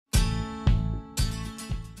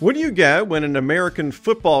What do you get when an American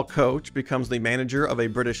football coach becomes the manager of a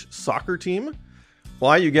British soccer team?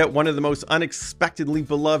 Why, you get one of the most unexpectedly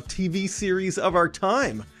beloved TV series of our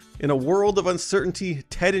time. In a world of uncertainty,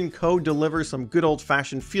 Ted & Co. delivers some good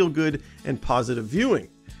old-fashioned feel-good and positive viewing.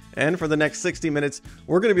 And for the next 60 minutes,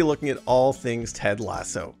 we're going to be looking at all things Ted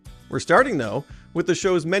Lasso. We're starting, though, with the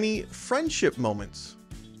show's many friendship moments.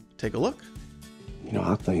 Take a look. You know,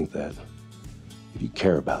 I think that if you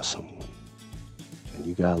care about someone and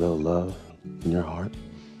you got a little love in your heart,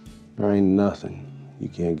 there ain't nothing you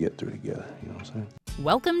can't get through together, you know what I'm saying?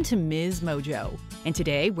 Welcome to MsMojo, and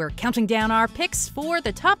today we're counting down our picks for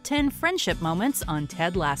the top 10 friendship moments on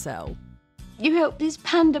Ted Lasso. You helped this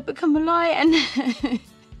panda become a lion.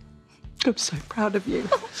 I'm so proud of you.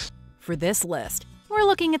 For this list, we're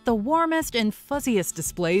looking at the warmest and fuzziest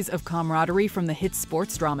displays of camaraderie from the hit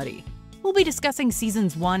sports dramedy. We'll be discussing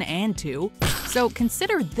seasons 1 and 2, so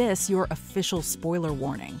consider this your official spoiler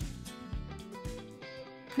warning.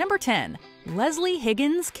 Number 10. Leslie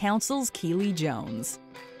Higgins counsels Keely Jones.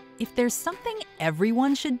 If there's something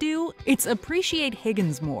everyone should do, it's appreciate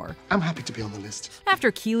Higgins more. I'm happy to be on the list.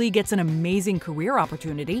 After Keely gets an amazing career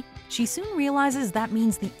opportunity, she soon realizes that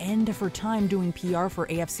means the end of her time doing PR for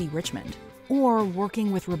AFC Richmond, or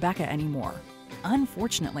working with Rebecca anymore.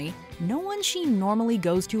 Unfortunately, no one she normally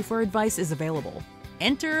goes to for advice is available.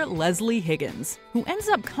 Enter Leslie Higgins, who ends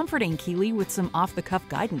up comforting Keely with some off-the-cuff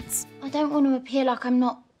guidance. I don't want to appear like I'm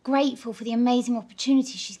not grateful for the amazing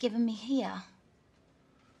opportunity she's given me here.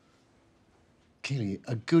 Keely,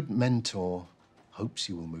 a good mentor hopes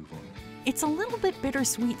you will move on. It's a little bit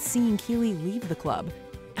bittersweet seeing Keely leave the club.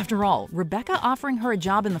 After all, Rebecca offering her a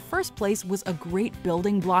job in the first place was a great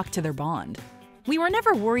building block to their bond. We were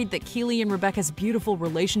never worried that Keely and Rebecca's beautiful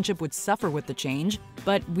relationship would suffer with the change,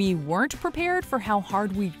 but we weren't prepared for how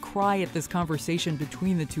hard we'd cry at this conversation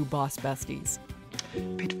between the two boss besties.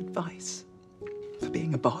 Bit of advice for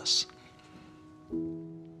being a boss.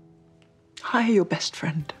 Hire your best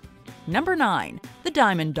friend. Number 9. The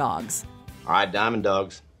Diamond Dogs. All right, Diamond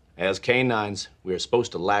Dogs. As canines, we are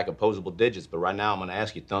supposed to lack opposable digits, but right now I'm going to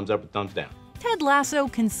ask you thumbs up or thumbs down. Ted Lasso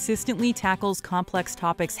consistently tackles complex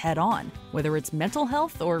topics head-on, whether it's mental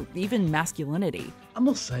health or even masculinity. I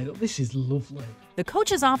must say that this is lovely. The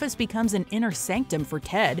coach's office becomes an inner sanctum for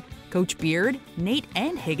Ted, Coach Beard, Nate,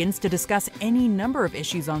 and Higgins to discuss any number of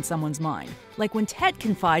issues on someone's mind. Like when Ted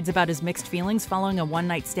confides about his mixed feelings following a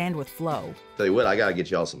one-night stand with Flo. Tell you what, I gotta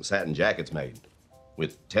get y'all some satin jackets made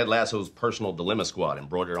with Ted Lasso's personal dilemma squad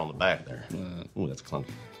embroidered on the back there. Ooh, that's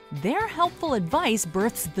clunky. Their helpful advice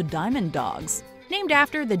births the Diamond Dogs, named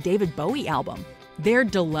after the David Bowie album. Their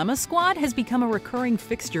Dilemma Squad has become a recurring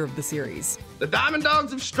fixture of the series. The Diamond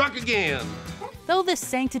Dogs have struck again! Though the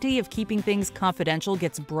sanctity of keeping things confidential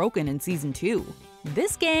gets broken in season 2,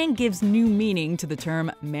 this gang gives new meaning to the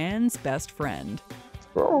term man's best friend.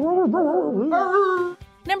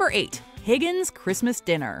 Number 8. Higgins' Christmas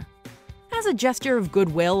Dinner. As a gesture of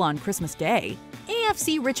goodwill on Christmas Day,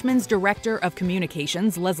 AFC Richmond's Director of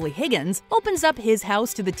Communications, Leslie Higgins, opens up his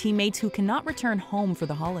house to the teammates who cannot return home for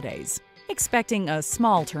the holidays. Expecting a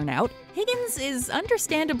small turnout, Higgins is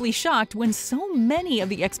understandably shocked when so many of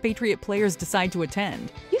the expatriate players decide to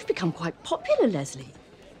attend. You've become quite popular, Leslie.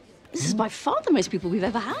 This is by far the most people we've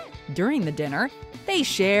ever had. During the dinner, they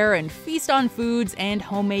share and feast on foods and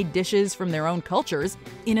homemade dishes from their own cultures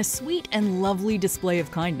in a sweet and lovely display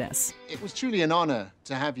of kindness. It was truly an honor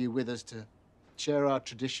to have you with us to share our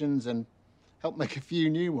traditions and help make a few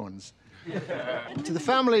new ones. To the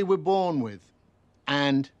family we're born with,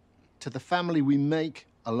 and to the family we make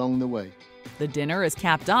along the way. The dinner is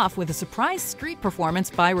capped off with a surprise street performance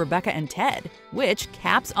by Rebecca and Ted, which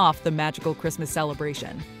caps off the magical Christmas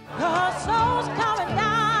celebration.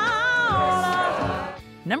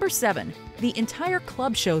 Number 7. The entire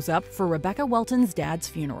club shows up for Rebecca Welton's dad's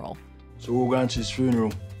funeral. So we're all going to his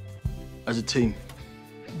funeral as a team.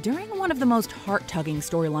 During one of the most heart-tugging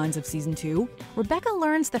storylines of season 2, Rebecca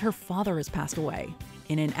learns that her father has passed away.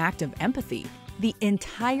 In an act of empathy, the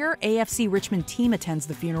entire AFC Richmond team attends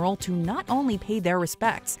the funeral to not only pay their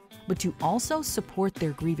respects, but to also support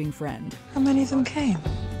their grieving friend. How many of them came?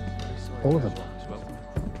 All of them.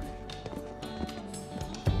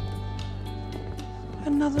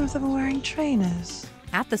 Another of them are wearing trainers.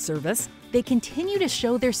 At the service, they continue to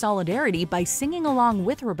show their solidarity by singing along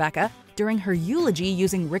with Rebecca during her eulogy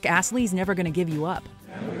using Rick Astley's Never Gonna Give You Up.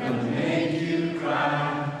 Never gonna make you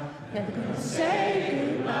cry, never gonna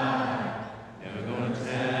say goodbye, never gonna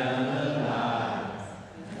tell a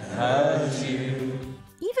lie, as you.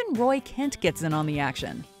 Even Roy Kent gets in on the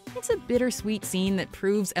action. It's a bittersweet scene that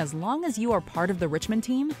proves as long as you are part of the Richmond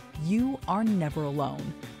team, you are never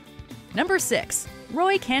alone. Number 6.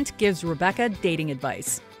 Roy Kent gives Rebecca dating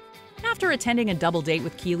advice. After attending a double date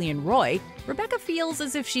with Keely and Roy, Rebecca feels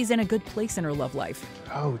as if she's in a good place in her love life.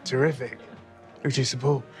 Oh, terrific. Who do you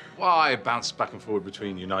support? Well, I bounce back and forward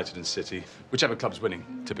between United and City, whichever club's winning,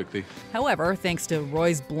 typically. However, thanks to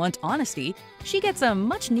Roy's blunt honesty, she gets a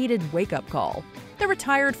much-needed wake-up call. The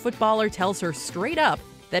retired footballer tells her straight up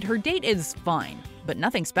that her date is fine, but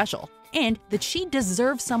nothing special, and that she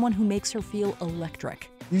deserves someone who makes her feel electric.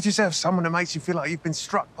 You deserve someone that makes you feel like you've been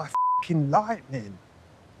struck by f***ing lightning.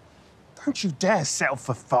 Don't you dare settle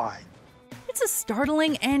for 5. It's a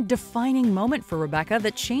startling and defining moment for Rebecca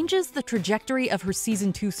that changes the trajectory of her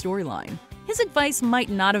Season 2 storyline. His advice might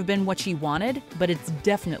not have been what she wanted, but it's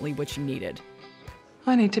definitely what she needed.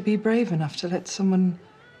 I need to be brave enough to let someone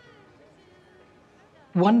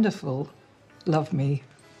wonderful love me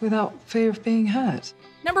without fear of being hurt.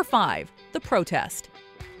 Number 5. The protest.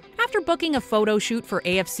 After booking a photo shoot for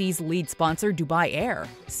AFC's lead sponsor, Dubai Air,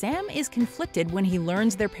 Sam is conflicted when he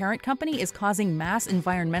learns their parent company is causing mass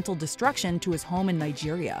environmental destruction to his home in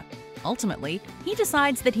Nigeria. Ultimately, he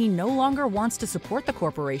decides that he no longer wants to support the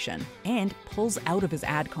corporation and pulls out of his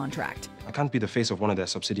ad contract. I can't be the face of one of their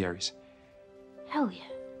subsidiaries. Hell yeah.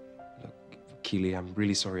 Look, Keely, I'm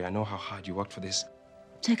really sorry. I know how hard you worked for this.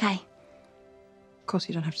 It's okay. Of course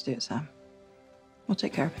you don't have to do it, Sam. We'll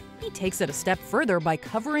take care of it. He takes it a step further by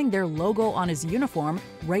covering their logo on his uniform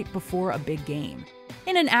right before a big game.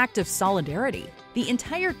 In an act of solidarity, the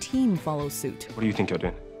entire team follows suit. What do you think you're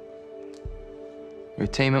doing? We're a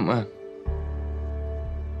team, aren't we?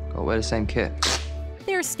 Gotta wear the same kit.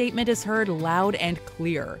 Their statement is heard loud and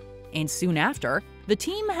clear. And soon after, the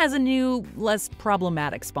team has a new, less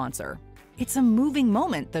problematic sponsor. It's a moving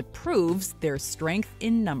moment that proves their strength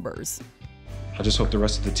in numbers. I just hope the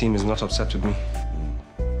rest of the team is not upset with me.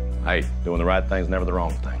 Hey, doing the right thing's never the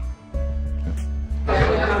wrong thing.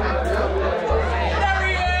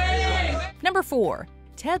 Number 4.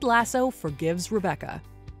 Ted Lasso forgives Rebecca.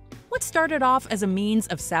 What started off as a means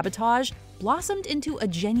of sabotage blossomed into a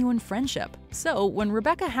genuine friendship. So when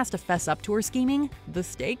Rebecca has to fess up to her scheming, the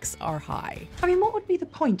stakes are high. I mean, what would be the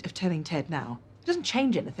point of telling Ted now? It doesn't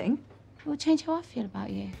change anything. It will change how I feel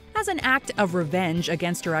about you. As an act of revenge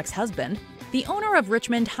against her ex-husband, the owner of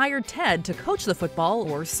Richmond hired Ted to coach the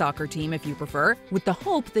football, or soccer team if you prefer, with the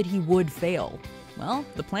hope that he would fail. Well,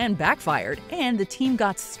 the plan backfired, and the team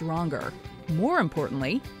got stronger. More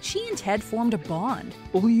importantly, she and Ted formed a bond.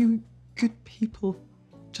 All you good people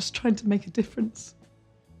just trying to make a difference.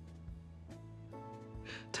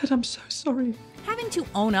 Ted, I'm so sorry. Having to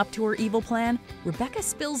own up to her evil plan, Rebecca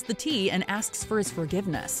spills the tea and asks for his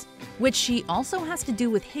forgiveness, which she also has to do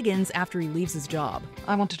with Higgins after he leaves his job.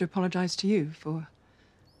 I wanted to apologize to you for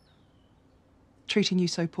treating you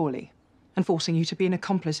so poorly and forcing you to be an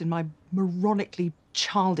accomplice in my moronically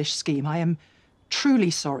childish scheme. I am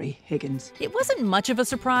truly sorry, Higgins. It wasn't much of a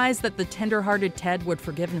surprise that the tender-hearted Ted would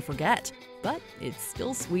forgive and forget, but it's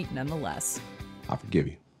still sweet nonetheless. I forgive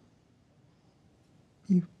you.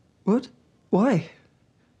 You would? Why?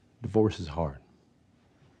 Divorce is hard.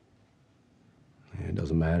 And it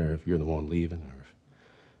doesn't matter if you're the one leaving or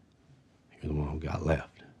if you're the one who got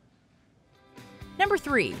left. Number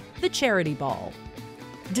 3, the charity ball.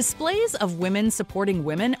 Displays of women supporting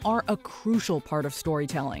women are a crucial part of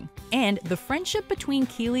storytelling, and the friendship between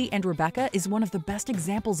Keely and Rebecca is one of the best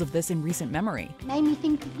examples of this in recent memory. Made me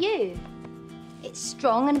think of you. It's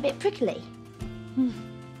strong and a bit prickly.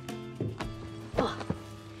 Oh.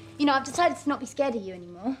 You know, I've decided to not be scared of you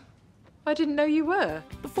anymore. I didn't know you were.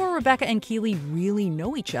 Before Rebecca and Keely really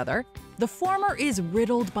know each other, the former is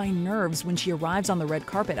riddled by nerves when she arrives on the red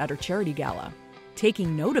carpet at her charity gala.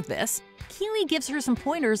 Taking note of this, Keely gives her some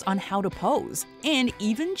pointers on how to pose, and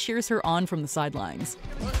even cheers her on from the sidelines.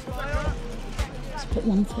 Just put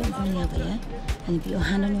one foot in front of the other, yeah? And you put your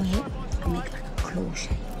hand on your hip and make like a claw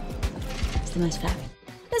shape. It's the most fabulous.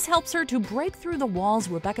 This helps her to break through the walls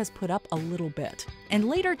Rebecca's put up a little bit, and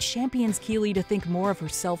later champions Keely to think more of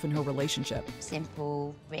herself in her relationship.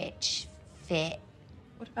 Simple, rich, fit.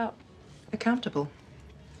 What about accountable?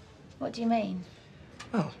 What do you mean?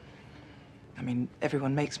 Well, I mean,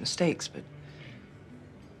 everyone makes mistakes, but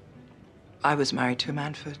I was married to a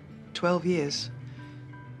man for 12 years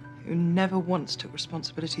who never once took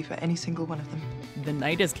responsibility for any single one of them. The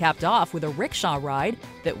night is capped off with a rickshaw ride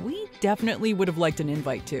that we definitely would have liked an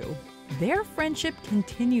invite to. Their friendship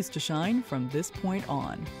continues to shine from this point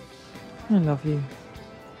on. I love you.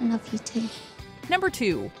 I love you too. Number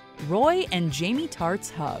 2, Roy and Jamie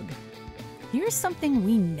Tartt's hug. Here's something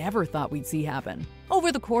we never thought we'd see happen.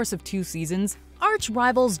 Over the course of 2 seasons, arch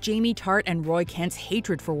rivals Jamie Tartt and Roy Kent's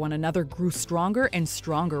hatred for one another grew stronger and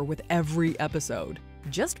stronger with every episode.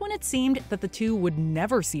 Just when it seemed that the two would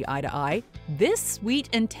never see eye to eye, this sweet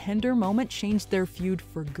and tender moment changed their feud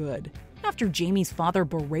for good. After Jamie's father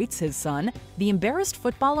berates his son, the embarrassed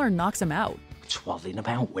footballer knocks him out. Twaddling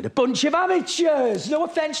about with a bunch of amateurs. No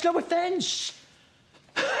offence, no offence.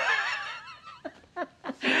 Huh?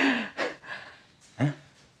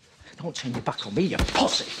 Don't turn your back on me, you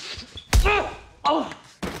pussy.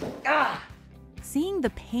 Seeing the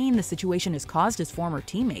pain the situation has caused his former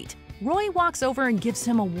teammate, Roy walks over and gives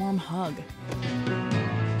him a warm hug.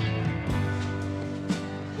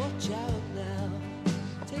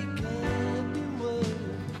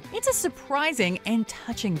 It's a surprising and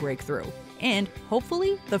touching breakthrough, and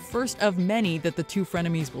hopefully the first of many that the two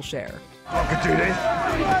frenemies will share. I could do this.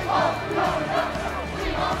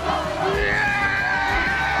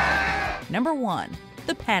 Number 1,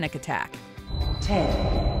 the panic attack. Ted,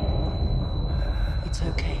 it's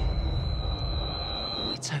okay.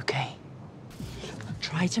 It's okay.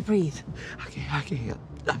 Try to breathe. I can't.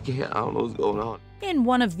 I don't know what's going on. In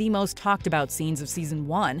one of the most talked about scenes of season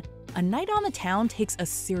 1, a night on the town takes a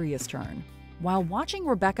serious turn. While watching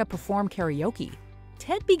Rebecca perform karaoke,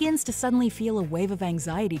 Ted begins to suddenly feel a wave of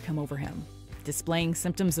anxiety come over him. Displaying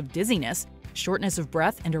symptoms of dizziness, shortness of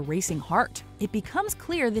breath, and a racing heart, it becomes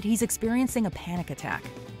clear that he's experiencing a panic attack.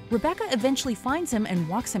 Rebecca eventually finds him and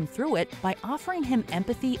walks him through it by offering him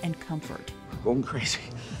empathy and comfort. I'm going crazy.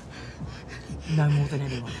 No more than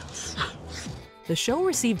anyone else. The show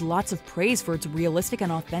received lots of praise for its realistic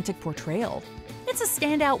and authentic portrayal. It's a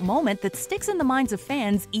standout moment that sticks in the minds of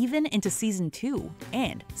fans even into season 2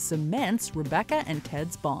 and cements Rebecca and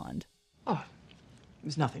Ted's bond. Oh, it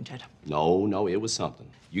was nothing, Ted. No, it was something.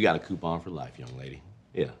 You got a coupon for life, young lady.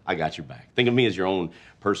 Yeah, I got your back. Think of me as your own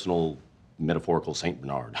personal, metaphorical St.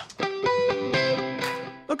 Bernard.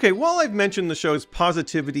 Okay, while I've mentioned the show's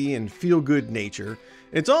positivity and feel-good nature,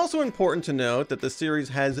 it's also important to note that the series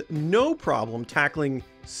has no problem tackling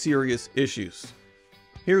serious issues.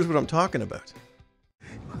 Here's what I'm talking about.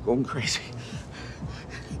 I'm going crazy.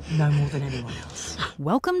 No more than anyone else.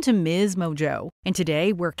 Welcome to MsMojo, and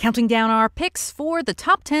today we're counting down our picks for the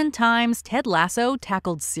top 10 times Ted Lasso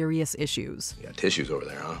tackled serious issues. You got tissues over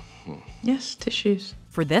there, huh? Yes, tissues.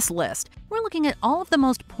 For this list, we're looking at all of the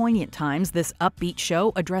most poignant times this upbeat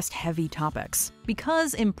show addressed heavy topics.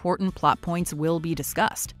 Because important plot points will be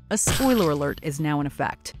discussed, a spoiler alert is now in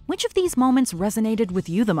effect. Which of these moments resonated with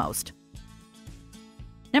you the most?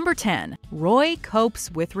 Number 10. Roy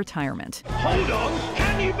copes with retirement. Hold on!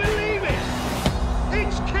 Can you believe it?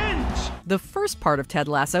 It's Kent! The first part of Ted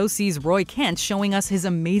Lasso sees Roy Kent showing us his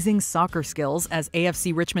amazing soccer skills as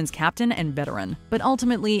AFC Richmond's captain and veteran. But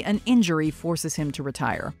ultimately, an injury forces him to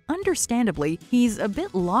retire. Understandably, he's a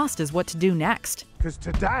bit lost as what to do next. Because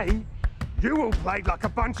today, you all played like a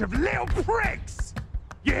bunch of little pricks!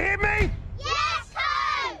 You hear me?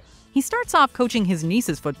 He starts off coaching his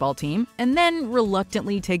niece's football team and then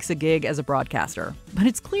reluctantly takes a gig as a broadcaster. But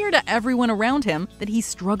it's clear to everyone around him that he's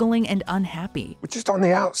struggling and unhappy. We're just on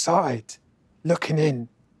the outside, looking in,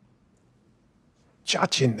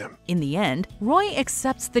 judging them. In the end, Roy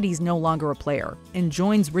accepts that he's no longer a player and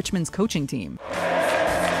joins Richmond's coaching team.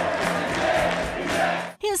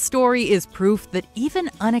 His story is proof that even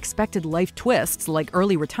unexpected life twists like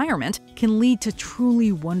early retirement can lead to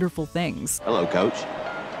truly wonderful things. Hello, Coach.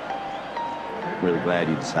 Really glad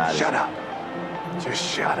you decided. Shut up. Just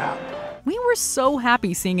shut up. We were so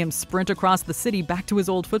happy seeing him sprint across the city back to his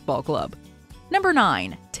old football club. Number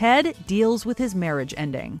 9. Ted deals with his marriage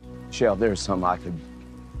ending. Shell, there's something I could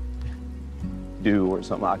do or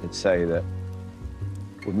something I could say that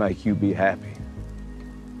would make you be happy.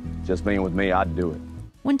 Just being with me, I'd do it.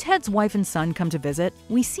 When Ted's wife and son come to visit,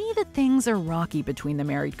 we see that things are rocky between the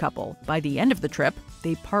married couple. By the end of the trip,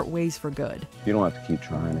 they part ways for good. You don't have to keep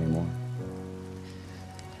trying anymore.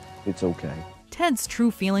 It's okay. Ted's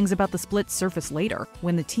true feelings about the split surface later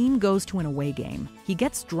when the team goes to an away game. He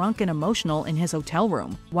gets drunk and emotional in his hotel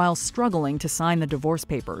room while struggling to sign the divorce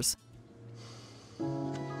papers.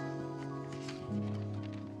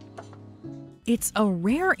 It's a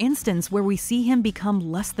rare instance where we see him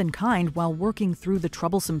become less than kind while working through the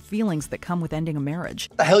troublesome feelings that come with ending a marriage.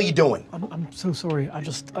 What the hell are you doing? I'm so sorry.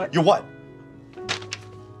 You're what?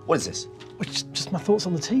 What is this? It's just my thoughts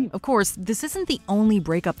on the team. Of course, this isn't the only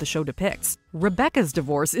breakup the show depicts. Rebecca's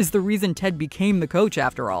divorce is the reason Ted became the coach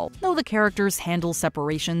after all. Though the characters handle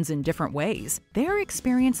separations in different ways, their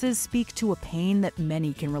experiences speak to a pain that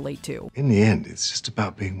many can relate to. In the end, it's just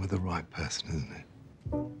about being with the right person, isn't it?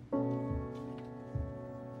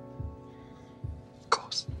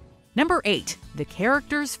 Number 8. The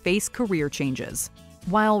characters face career changes.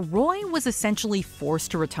 While Roy was essentially forced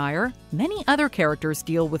to retire, many other characters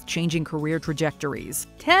deal with changing career trajectories.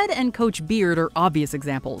 Ted and Coach Beard are obvious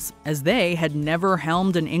examples, as they had never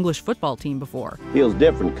helmed an English football team before. Feels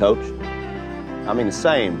different, Coach. I mean, the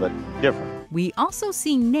same, but different. We also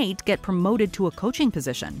see Nate get promoted to a coaching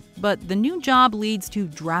position, but the new job leads to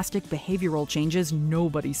drastic behavioral changes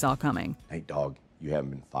nobody saw coming. Hey, dog, you haven't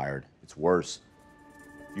been fired. It's worse.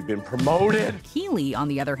 You've been promoted. Keely, on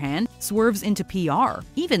the other hand, swerves into PR,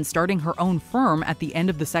 even starting her own firm at the end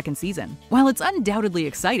of the second season. While it's undoubtedly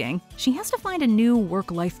exciting, she has to find a new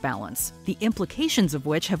work-life balance, the implications of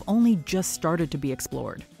which have only just started to be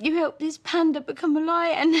explored. You helped this panda become a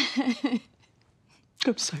lion.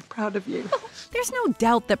 I'm so proud of you. There's no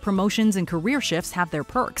doubt that promotions and career shifts have their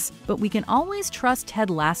perks, but we can always trust Ted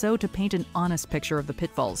Lasso to paint an honest picture of the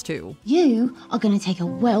pitfalls, too. You are going to take a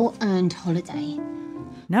well-earned holiday.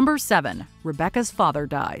 Number 7. Rebecca's father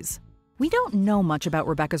dies. We don't know much about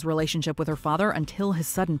Rebecca's relationship with her father until his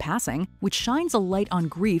sudden passing, which shines a light on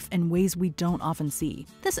grief in ways we don't often see.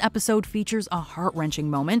 This episode features a heart-wrenching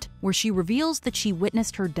moment where she reveals that she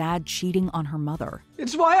witnessed her dad cheating on her mother.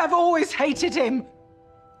 It's why I've always hated him.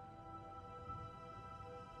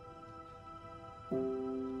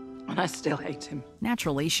 And I still hate him.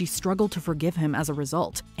 Naturally, she struggled to forgive him as a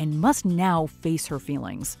result, and must now face her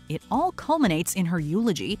feelings. It all culminates in her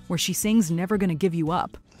eulogy, where she sings "Never Gonna Give You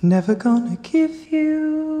Up." Never gonna give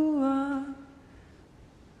you up.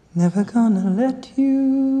 Never gonna let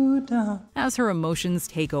you down. As her emotions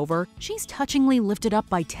take over, she's touchingly lifted up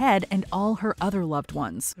by Ted and all her other loved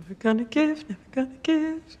ones. Never gonna give, never gonna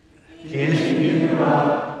give. Give you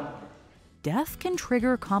up. Death can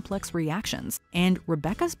trigger complex reactions, and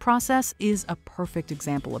Rebecca's process is a perfect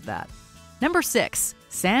example of that. Number 6.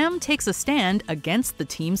 Sam takes a stand against the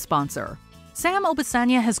team sponsor. Sam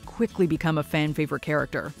Obisanya has quickly become a fan-favorite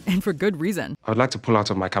character, and for good reason. I would like to pull out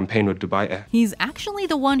of my campaign with Dubai Air. He's actually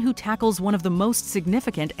the one who tackles one of the most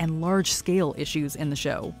significant and large-scale issues in the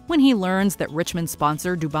show. When he learns that Richmond's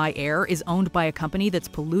sponsor, Dubai Air, is owned by a company that's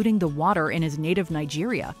polluting the water in his native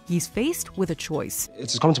Nigeria, he's faced with a choice.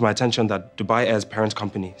 It's come to my attention that Dubai Air's parent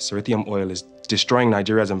company, Cerithium Oil, is destroying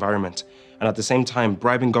Nigeria's environment, and at the same time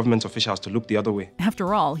bribing government officials to look the other way.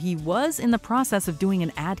 After all, he was in the process of doing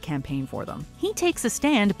an ad campaign for them. He takes a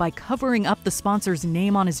stand by covering up the sponsor's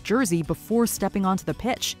name on his jersey before stepping onto the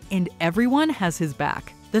pitch, and everyone has his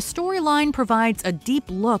back. The storyline provides a deep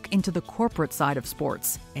look into the corporate side of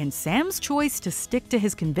sports, and Sam's choice to stick to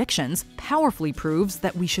his convictions powerfully proves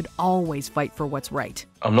that we should always fight for what's right.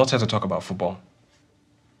 I'm not here to talk about football.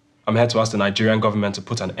 I'm here to ask the Nigerian government to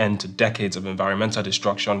put an end to decades of environmental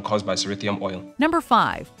destruction caused by Cerithium Oil. Number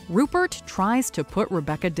 5. Rupert tries to put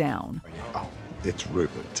Rebecca down. Oh, it's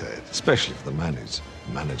Rupert, Ted. Especially for the man who's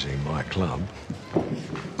managing my club.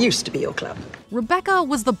 Used to be your club. Rebecca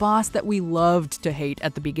was the boss that we loved to hate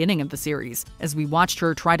at the beginning of the series, as we watched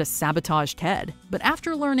her try to sabotage Ted. But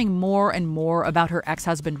after learning more and more about her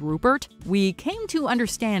ex-husband Rupert, we came to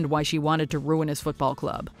understand why she wanted to ruin his football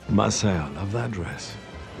club. I must say, I love that dress.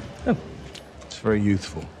 Oh, it's very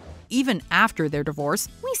youthful. Even after their divorce,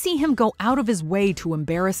 we see him go out of his way to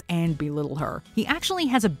embarrass and belittle her. He actually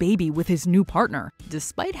has a baby with his new partner,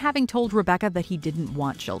 despite having told Rebecca that he didn't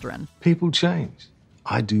want children. People change.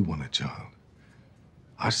 I do want a child.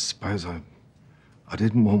 I suppose I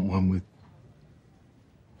didn't want one with...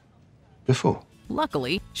 before.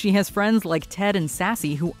 Luckily, she has friends like Ted and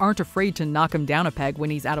Sassy who aren't afraid to knock him down a peg when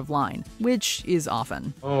he's out of line, which is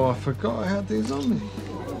often. Oh, I forgot I had these on me.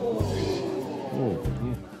 Oh,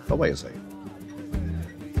 yeah. Oh, wait a second.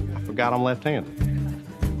 I forgot I'm left-handed.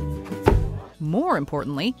 More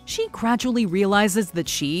importantly, she gradually realizes that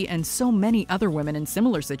she and so many other women in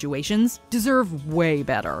similar situations deserve way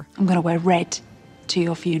better. I'm going to wear red to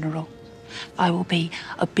your funeral. I will be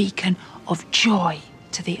a beacon of joy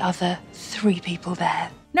to the other 3 people there.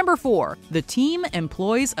 Number 4. The team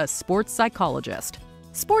employs a sports psychologist.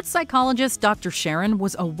 Sports psychologist Dr. Sharon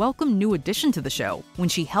was a welcome new addition to the show when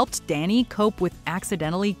she helped Danny cope with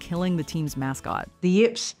accidentally killing the team's mascot. The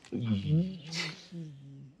yips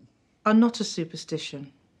are not a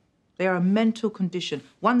superstition. They are a mental condition,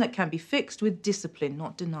 one that can be fixed with discipline,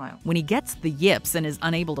 not denial. When he gets the yips and is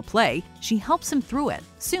unable to play, she helps him through it.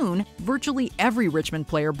 Soon, virtually every Richmond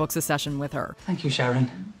player books a session with her. Thank you,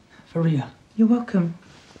 Sharon. For real. You're welcome.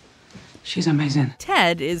 She's amazing.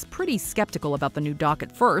 Ted is pretty skeptical about the new doc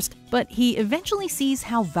at first, but he eventually sees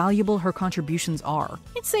how valuable her contributions are.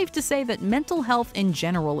 It's safe to say that mental health in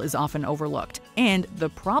general is often overlooked, and the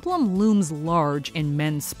problem looms large in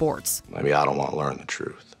men's sports. Maybe I don't want to learn the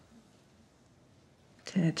truth.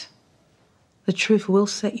 Ted, the truth will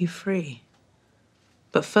set you free.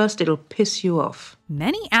 But first it'll piss you off.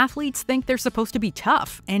 Many athletes think they're supposed to be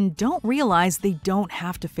tough and don't realize they don't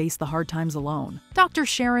have to face the hard times alone. Dr.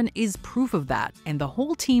 Sharon is proof of that, and the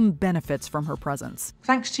whole team benefits from her presence.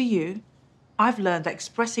 Thanks to you, I've learned that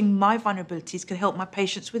expressing my vulnerabilities can help my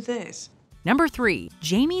patients with theirs. Number 3,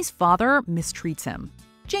 Jamie's father mistreats him.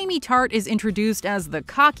 Jamie Tart is introduced as the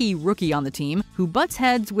cocky rookie on the team who butts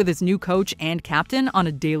heads with his new coach and captain on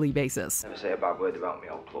a daily basis. Never say a bad word about my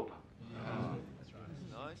old club.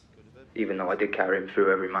 Even though I did carry him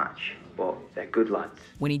through every match, but they're good lads.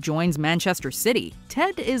 When he joins Manchester City,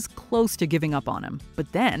 Ted is close to giving up on him.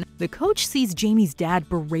 But then, the coach sees Jamie's dad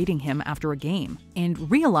berating him after a game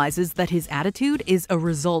and realizes that his attitude is a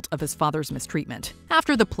result of his father's mistreatment.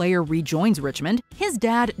 After the player rejoins Richmond, his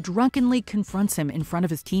dad drunkenly confronts him in front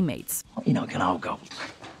of his teammates. You're not gonna go,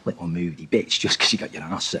 little moody bitch, just because you got your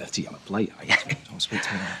ass served to you on a plate, are you? Don't speak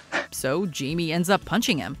to me now. So Jamie ends up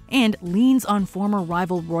punching him and leans on former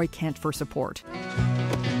rival Roy Kent for support.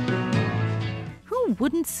 Who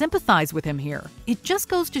wouldn't sympathize with him here? It just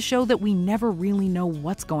goes to show that we never really know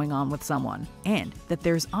what's going on with someone, and that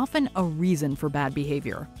there's often a reason for bad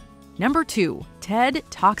behavior. Number 2, Ted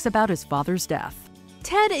talks about his father's death.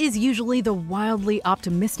 Ted is usually the wildly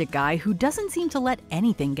optimistic guy who doesn't seem to let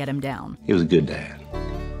anything get him down. He was a good dad.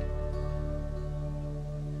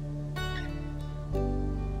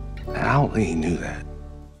 I don't think he knew that.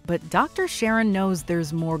 But Dr. Sharon knows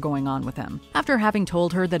there's more going on with him. After having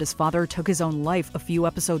told her that his father took his own life a few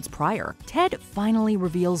episodes prior, Ted finally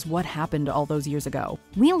reveals what happened all those years ago.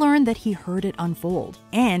 We learn that he heard it unfold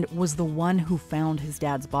and was the one who found his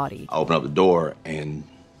dad's body. I opened up the door and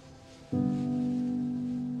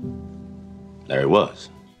there he was.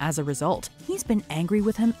 As a result, he's been angry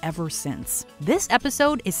with him ever since. This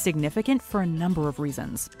episode is significant for a number of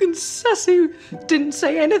reasons. And Sassy didn't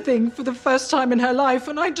say anything for the first time in her life,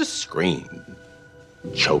 and I just Screamed,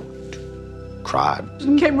 choked, cried.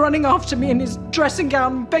 and came running after me in his dressing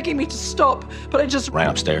gown, begging me to stop, but I just Ran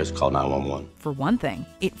upstairs, called 911. For one thing,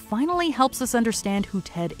 it finally helps us understand who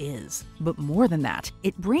Ted is. But more than that,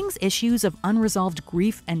 it brings issues of unresolved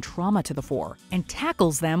grief and trauma to the fore, and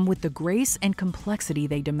tackles them with the grace and complexity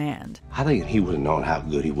they demand. I think he would have known how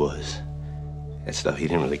good he was. That stuff he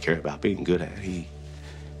didn't really care about being good at.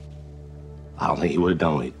 I don't think he would have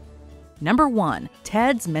done it. Number 1,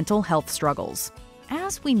 Ted's mental health struggles.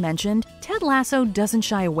 As we mentioned, Ted Lasso doesn't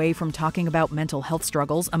shy away from talking about mental health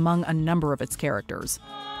struggles among a number of its characters.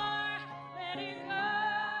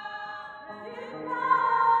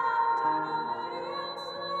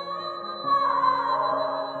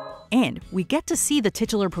 And we get to see the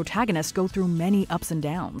titular protagonist go through many ups and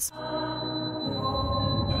downs.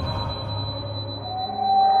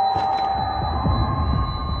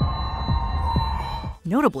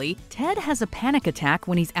 Notably, Ted has a panic attack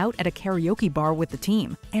when he's out at a karaoke bar with the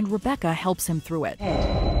team, and Rebecca helps him through it.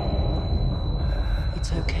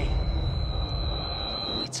 It's okay.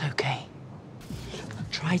 It's okay.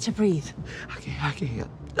 Try to breathe. I can't.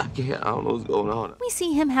 I don't know what's going on. We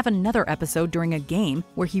see him have another episode during a game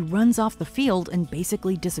where he runs off the field and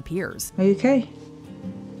basically disappears. Are you okay?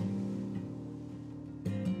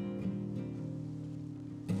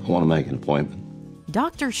 I want to make an appointment.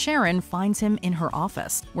 Dr. Sharon finds him in her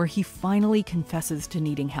office, where he finally confesses to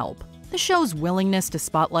needing help. The show's willingness to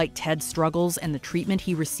spotlight Ted's struggles and the treatment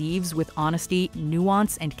he receives with honesty,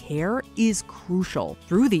 nuance, and care is crucial.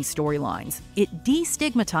 Through these storylines, it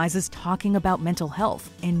destigmatizes talking about mental health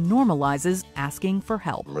and normalizes asking for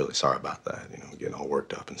help. I'm really sorry about that, getting all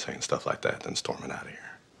worked up and saying stuff like that, then storming out of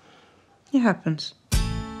here. It happens.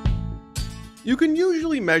 You can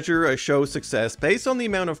usually measure a show's success based on the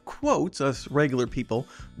amount of quotes us regular people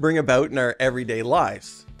bring about in our everyday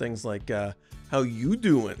lives. Things like, how you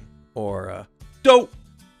doing? Or, dope.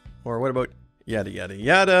 Or what about yada yada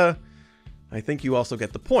yada. I think you also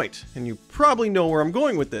get the point, and you probably know where I'm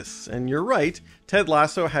going with this. And you're right, Ted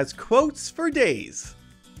Lasso has quotes for days.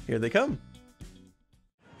 Here they come.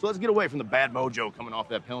 So let's get away from the bad mojo coming off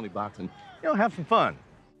that penalty box and, have some fun.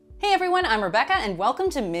 Hey everyone, I'm Rebecca and welcome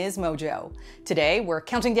to MsMojo. Today we're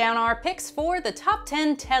counting down our picks for the top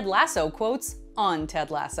 10 Ted Lasso quotes on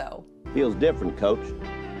Ted Lasso. Feels different, Coach.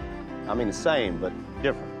 I mean the same, but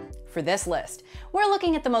different. For this list, we're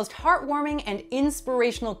looking at the most heartwarming and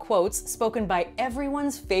inspirational quotes spoken by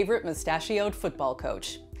everyone's favorite mustachioed football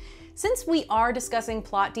coach. Since we are discussing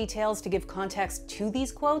plot details to give context to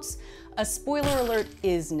these quotes, a spoiler alert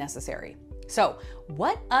is necessary. So,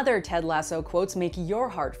 what other Ted Lasso quotes make your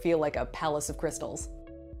heart feel like a palace of crystals?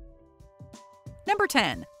 Number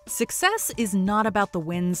 10. Success is not about the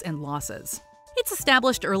wins and losses. It's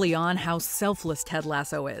established early on how selfless Ted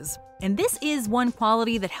Lasso is, and this is one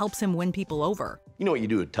quality that helps him win people over. You know what you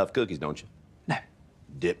do with tough cookies, don't you? No.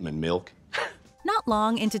 Dip them in milk. Not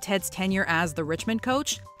long into Ted's tenure as the Richmond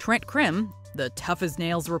coach, Trent Crimm, the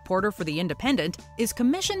tough-as-nails reporter for The Independent, is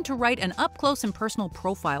commissioned to write an up-close and personal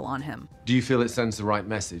profile on him. Do you feel it sends the right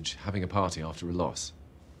message, having a party after a loss?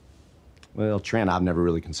 Well, Trent, I've never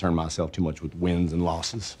really concerned myself too much with wins and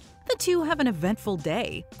losses. The two have an eventful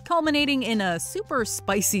day, culminating in a super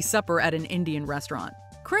spicy supper at an Indian restaurant.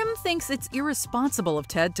 Crimm thinks it's irresponsible of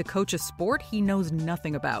Ted to coach a sport he knows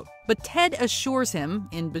nothing about. But Ted assures him,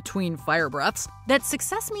 in between fire breaths, that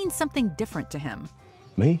success means something different to him.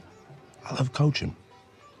 Me? I love coaching.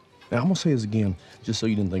 Now, I'm gonna say this again, just so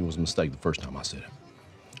you didn't think it was a mistake the first time I said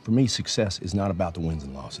it. For me, success is not about the wins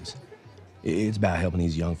and losses. It's about helping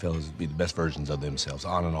these young fellas be the best versions of themselves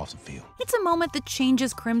on and off the field. It's a moment that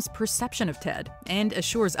changes Crimm's perception of Ted and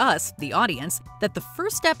assures us, the audience, that the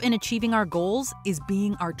first step in achieving our goals is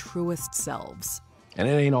being our truest selves. And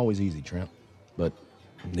it ain't always easy, Trent, but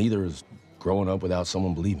neither is growing up without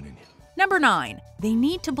someone believing in you. Number 9, they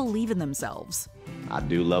need to believe in themselves. I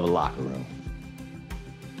do love a locker room.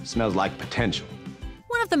 It smells like potential.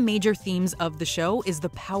 One of the major themes of the show is the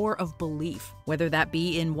power of belief, whether that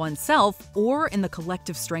be in oneself or in the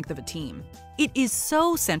collective strength of a team. It is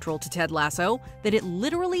so central to Ted Lasso that it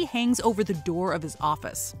literally hangs over the door of his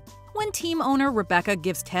office. When team owner Rebecca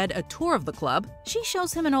gives Ted a tour of the club, she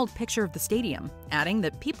shows him an old picture of the stadium, adding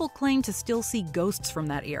that people claim to still see ghosts from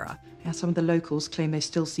that era. Yeah, some of the locals claim they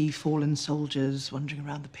still see fallen soldiers wandering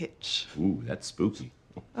around the pitch. Ooh, that's spooky.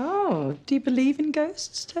 Oh, do you believe in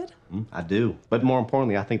ghosts, Ted? I do. But more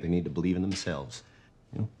importantly, I think they need to believe in themselves.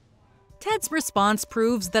 Ted's response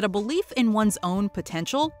proves that a belief in one's own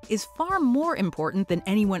potential is far more important than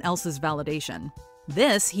anyone else's validation.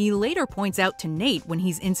 This he later points out to Nate when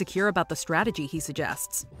he's insecure about the strategy he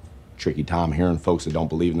suggests. Tricky time hearing folks that don't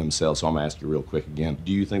believe in themselves, so I'm gonna ask you real quick again.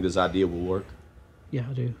 Do you think this idea will work? Yeah,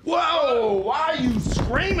 I do. Whoa! Why are you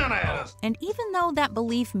screaming at us? And even though that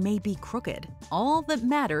belief may be crooked, all that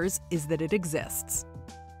matters is that it exists.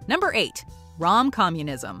 Number 8,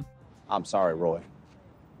 rom-communism. I'm sorry, Roy.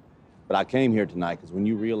 But I came here tonight because when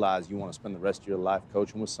you realize you want to spend the rest of your life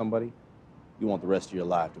coaching with somebody, you want the rest of your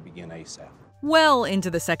life to begin ASAP. Well into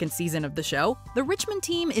the second season of the show, the Richmond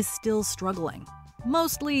team is still struggling,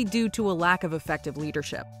 mostly due to a lack of effective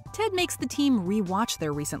leadership. Ted makes the team re-watch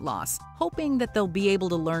their recent loss, hoping that they'll be able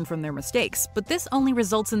to learn from their mistakes, but this only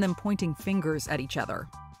results in them pointing fingers at each other.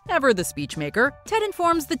 Ever the speechmaker, Ted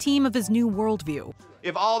informs the team of his new worldview.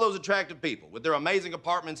 If all those attractive people with their amazing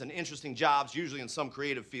apartments and interesting jobs, usually in some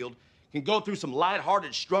creative field, can go through some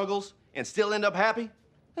lighthearted struggles and still end up happy,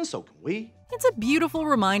 then so can we. It's a beautiful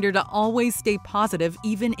reminder to always stay positive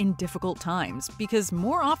even in difficult times, because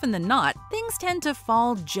more often than not, things tend to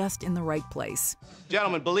fall just in the right place.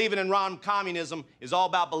 Gentlemen, believing in rom-communism is all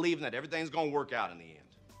about believing that everything's gonna work out in the end.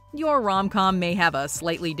 Your rom-com may have a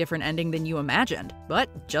slightly different ending than you imagined,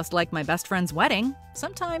 but just like my best friend's wedding,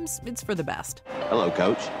 sometimes it's for the best. Hello,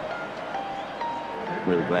 Coach.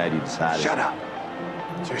 Really glad you decided. Shut up.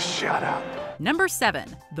 Just shut up. Number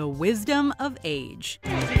 7, the wisdom of age.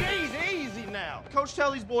 Easy now. Coach,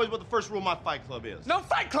 tell these boys what the first rule of my fight club is. No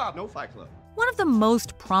fight club! No fight club. One of the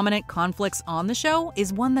most prominent conflicts on the show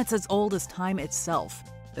is one that's as old as time itself.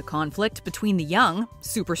 The conflict between the young,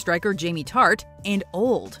 super striker Jamie Tart, and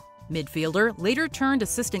old, midfielder, later turned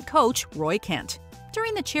assistant coach Roy Kent.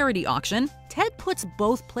 During the charity auction, Ted puts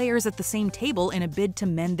both players at the same table in a bid to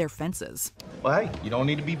mend their fences. Well, hey, you don't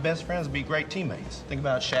need to be best friends to be great teammates. Think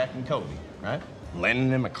about Shaq and Kobe, right?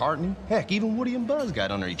 Lennon and McCartney. Heck, even Woody and Buzz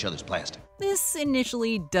got under each other's plastic. This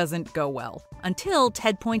initially doesn't go well, until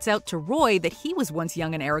Ted points out to Roy that he was once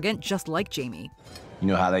young and arrogant just like Jamie. You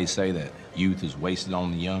know how they say that youth is wasted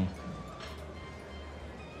on the young?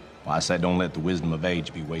 Well, I said don't let the wisdom of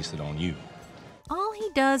age be wasted on you. All he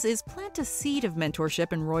does is plant a seed of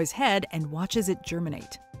mentorship in Roy's head and watches it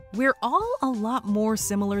germinate. We're all a lot more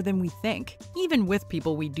similar than we think, even with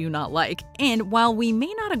people we do not like. And while we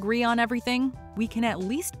may not agree on everything, we can at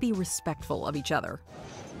least be respectful of each other.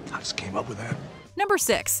 I just came up with that. Number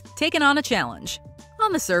 6, taking on a challenge.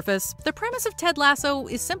 On the surface, the premise of Ted Lasso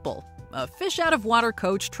is simple. A fish-out-of-water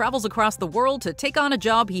coach travels across the world to take on a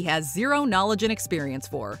job he has zero knowledge and experience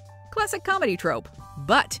for. Classic comedy trope.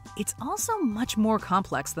 But it's also much more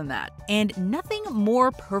complex than that, and nothing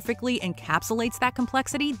more perfectly encapsulates that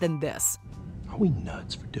complexity than this. Are we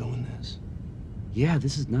nuts for doing this? Yeah,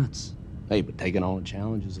 this is nuts. Hey, but taking on a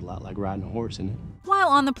challenge is a lot like riding a horse, isn't it? While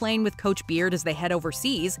on the plane with Coach Beard as they head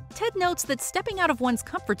overseas, Ted notes that stepping out of one's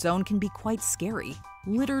comfort zone can be quite scary.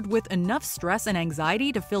 littered with enough stress and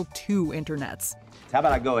anxiety to fill 2 internets. How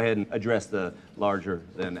about I go ahead and address the larger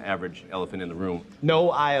than average elephant in the room?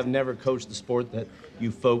 No, I have never coached the sport that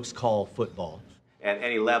you folks call football. At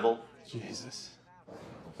any level. Jesus.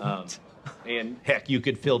 And heck, you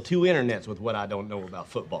could fill 2 internets with what I don't know about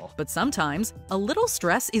football. But sometimes, a little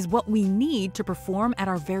stress is what we need to perform at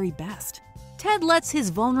our very best. Ted lets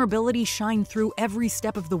his vulnerability shine through every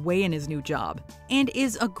step of the way in his new job, and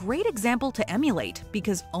is a great example to emulate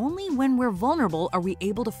because only when we're vulnerable are we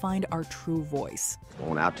able to find our true voice.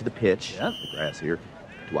 Going out to the pitch, the grass here,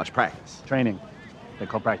 to watch practice. Training. They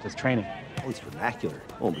call practice training. Oh, it's vernacular.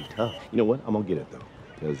 It won't be tough. You know what? I'm gonna get it though,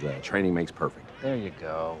 because training makes perfect. There you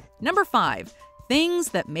go. Number 5. Things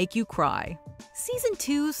that make you cry. Season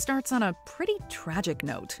 2 starts on a pretty tragic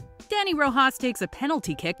note. Danny Rojas takes a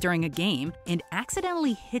penalty kick during a game and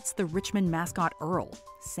accidentally hits the Richmond mascot Earl,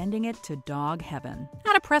 sending it to dog heaven.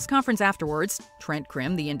 At a press conference afterwards, Trent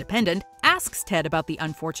Crimm, the Independent, asks Ted about the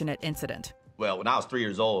unfortunate incident. Well, when I was 3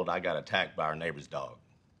 years old, I got attacked by our neighbor's dog.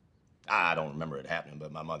 I don't remember it happening,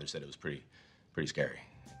 but my mother said it was pretty scary.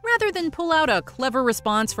 Rather than pull out a clever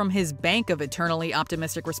response from his bank of eternally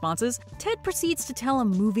optimistic responses, Ted proceeds to tell a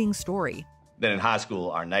moving story. Then in high school,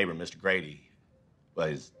 our neighbor, Mr. Grady, well,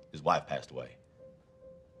 his wife passed away.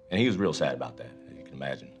 And he was real sad about that, as you can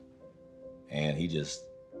imagine. And he just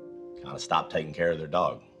kind of stopped taking care of their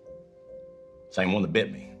dog. Same one that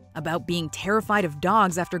bit me. About being terrified of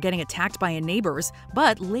dogs after getting attacked by a neighbor's,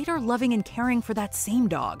 but later loving and caring for that same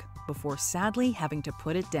dog, before sadly having to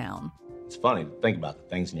put it down. It's funny to think about the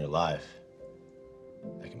things in your life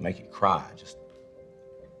that can make you cry. Just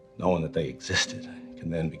knowing that they existed can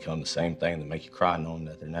then become the same thing that make you cry knowing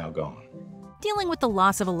that they're now gone. Dealing with the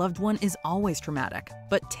loss of a loved one is always traumatic,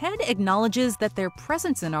 but Ted acknowledges that their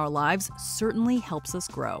presence in our lives certainly helps us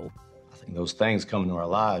grow. I think those things come into our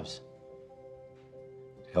lives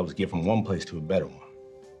to help us get from one place to a better one.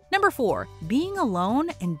 Number 4, being alone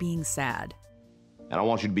and being sad. And I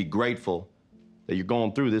want you to be grateful that you're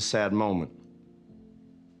going through this sad moment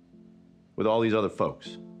with all these other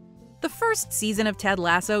folks. The first season of Ted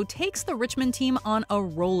Lasso takes the Richmond team on a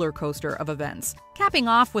roller coaster of events, capping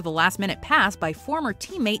off with a last-minute pass by former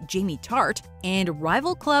teammate Jamie Tart and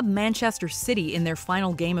rival club Manchester City in their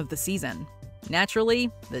final game of the season. Naturally,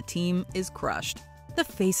 the team is crushed. The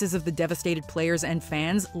faces of the devastated players and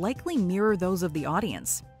fans likely mirror those of the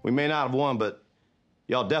audience. We may not have won, but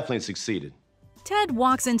y'all definitely succeeded. Ted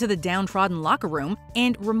walks into the downtrodden locker room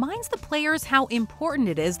and reminds the players how important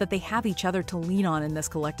it is that they have each other to lean on in this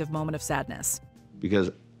collective moment of sadness. Because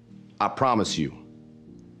I promise you,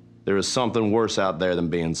 there is something worse out there than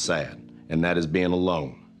being sad, and that is being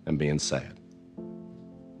alone and being sad.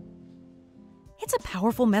 It's a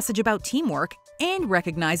powerful message about teamwork and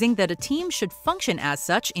recognizing that a team should function as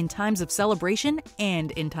such in times of celebration and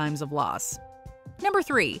in times of loss. Number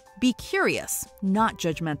 3, be curious, not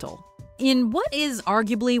judgmental. In what is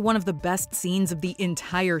arguably one of the best scenes of the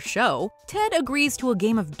entire show, Ted agrees to a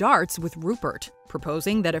game of darts with Rupert,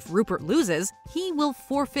 proposing that if Rupert loses, he will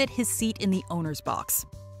forfeit his seat in the owner's box.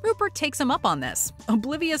 Rupert takes him up on this,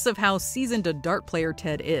 oblivious of how seasoned a dart player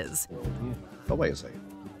Ted is. Oh, wait a second.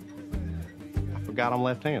 I forgot I'm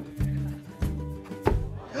left-handed.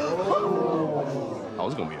 Oh,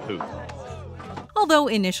 it's gonna be a hoot. Although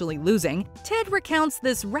initially losing, Ted recounts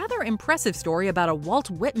this rather impressive story about a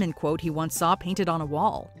Walt Whitman quote he once saw painted on a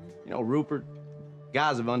wall. You know, Rupert,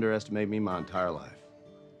 guys have underestimated me my entire life.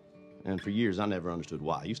 And for years, I never understood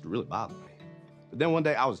why. It used to really bother me. But then one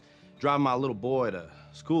day, I was driving my little boy to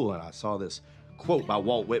school, and I saw this quote by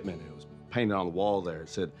Walt Whitman. It was painted on the wall there. It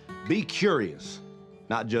said, "Be curious,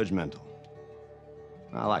 not judgmental."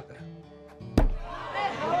 I like that.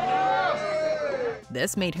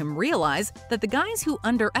 This made him realize that the guys who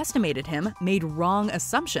underestimated him made wrong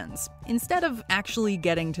assumptions, instead of actually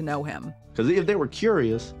getting to know him. Because if they were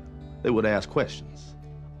curious, they would ask questions.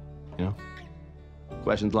 You know?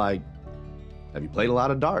 Questions like, have you played a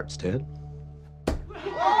lot of darts, Ted?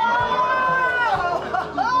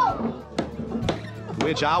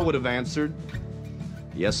 Which I would have answered,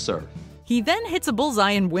 yes, sir. He then hits a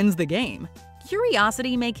bullseye and wins the game.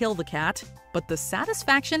 Curiosity may kill the cat, but the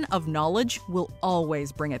satisfaction of knowledge will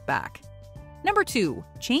always bring it back. Number 2,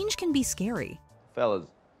 change can be scary. Fellas,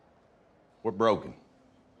 we're broken.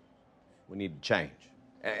 We need to change.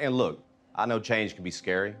 And look, I know change can be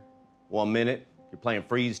scary. 1 minute, you're playing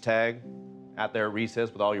freeze tag out there at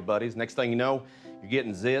recess with all your buddies. Next thing you know, you're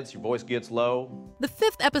getting zits, your voice gets low. The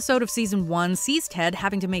 5th episode of season 1 sees Ted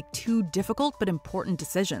having to make 2 difficult but important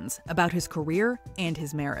decisions about his career and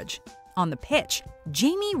his marriage. On the pitch,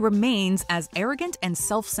 Jamie remains as arrogant and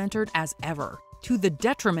self-centered as ever, to the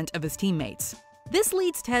detriment of his teammates. This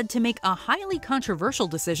leads Ted to make a highly controversial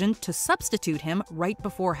decision to substitute him right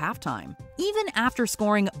before halftime, even after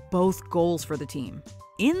scoring both goals for the team.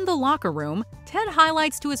 In the locker room, Ted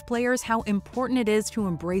highlights to his players how important it is to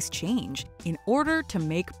embrace change in order to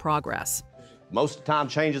make progress. Most of the time,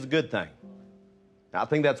 change is a good thing. I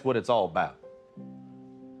think that's what it's all about.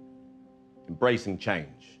 Embracing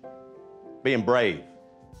change. Being brave.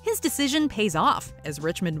 His decision pays off as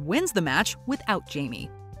Richmond wins the match without Jamie.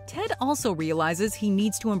 Ted also realizes he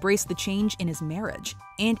needs to embrace the change in his marriage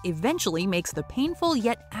and eventually makes the painful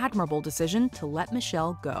yet admirable decision to let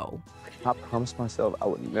Michelle go. I promised myself I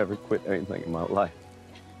would never quit anything in my life.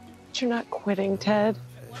 But you're not quitting, Ted.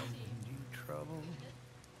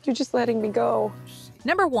 You're just letting me go.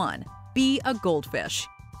 Number 1. Be a goldfish.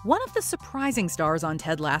 One of the surprising stars on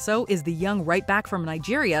Ted Lasso is the young right-back from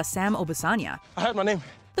Nigeria, Sam Obasanya. I heard my name.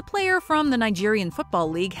 The player from the Nigerian Football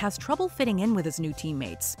League has trouble fitting in with his new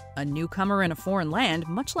teammates. A newcomer in a foreign land,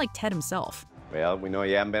 much like Ted himself. Well, we know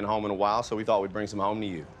you haven't been home in a while, so we thought we'd bring some home to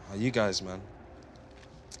you. You guys, man.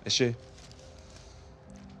 Is she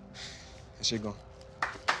gone?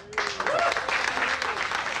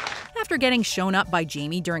 After getting shown up by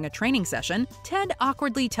Jamie during a training session, Ted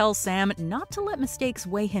awkwardly tells Sam not to let mistakes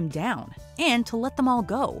weigh him down and to let them all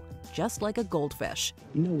go, just like a goldfish.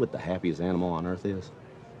 You know what the happiest animal on earth is?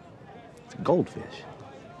 It's a goldfish.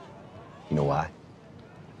 You know why?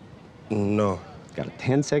 No. It's got a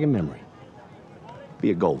 10-second memory.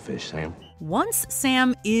 Be a goldfish, Sam. Once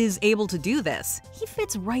Sam is able to do this, he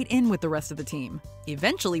fits right in with the rest of the team,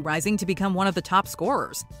 eventually rising to become one of the top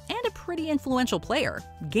scorers and a pretty influential player,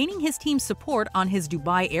 gaining his team's support on his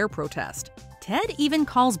Dubai Air protest. Ted even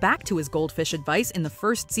calls back to his goldfish advice in the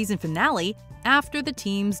first season finale after the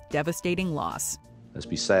team's devastating loss. Let's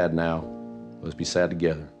be sad now. Let's be sad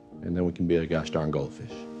together, and then we can be a gosh darn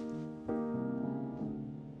goldfish.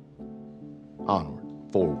 Onward,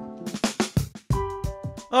 forward.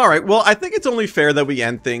 All right, well, I think it's only fair that we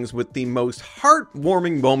end things with the most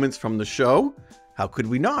heartwarming moments from the show. How could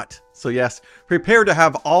we not? So yes, prepare to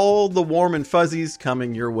have all the warm and fuzzies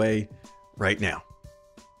coming your way right now.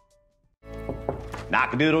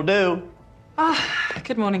 Knock-a-doodle-doo.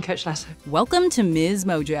 Good morning, Coach Lasso. Welcome to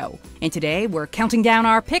MsMojo. And today we're counting down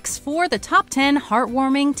our picks for the top 10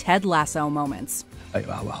 heartwarming Ted Lasso moments. Hey,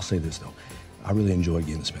 I'll say this, though. I really enjoyed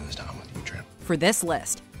getting to spend this time with you, Trent. For this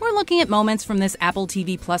list, we're looking at moments from this Apple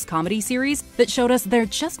TV Plus comedy series that showed us there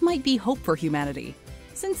just might be hope for humanity.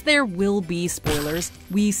 Since there will be spoilers,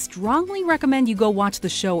 we strongly recommend you go watch the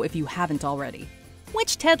show if you haven't already.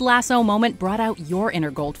 Which Ted Lasso moment brought out your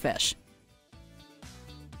inner goldfish?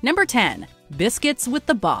 Number 10. Biscuits with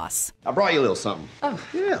the Boss. I brought you a little something. Oh,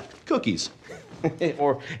 yeah, cookies.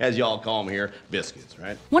 Or, as y'all call them here, biscuits,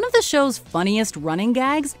 right? One of the show's funniest running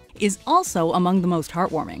gags is also among the most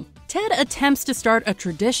heartwarming. Ted attempts to start a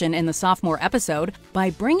tradition in the sophomore episode by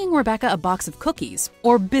bringing Rebecca a box of cookies,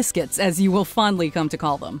 or biscuits as you will fondly come to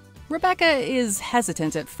call them. Rebecca is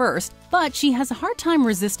hesitant at first, but she has a hard time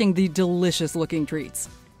resisting the delicious-looking treats.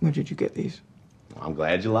 Where did you get these? I'm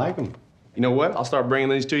glad you like them. You know what? I'll start bringing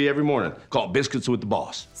these to you every morning. Called Biscuits with the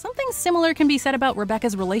Boss. Something similar can be said about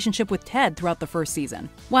Rebecca's relationship with Ted throughout the first season.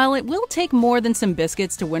 While it will take more than some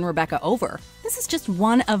biscuits to win Rebecca over, this is just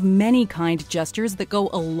one of many kind gestures that go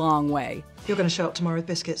a long way. You're going to show up tomorrow with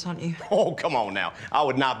biscuits, aren't you? Oh, come on now. I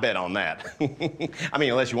would not bet on that. I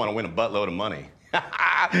mean, unless you want to win a buttload of money.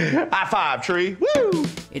 High five, Tree. Woo!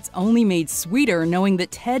 It's only made sweeter knowing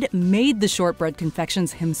that Ted made the shortbread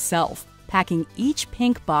confections himself, packing each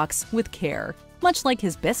pink box with care, much like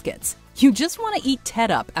his biscuits. You just want to eat Ted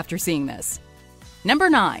up after seeing this. Number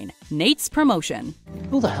 9. Nate's promotion.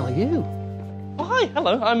 Who the hell are you? Oh, hi,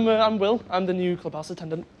 hello, I'm Will. I'm the new clubhouse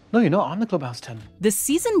attendant. No, you're not. I'm the clubhouse attendant. The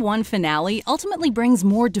season 1 finale ultimately brings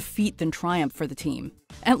more defeat than triumph for the team.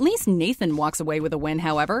 At least Nathan walks away with a win,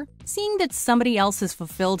 however. Seeing that somebody else has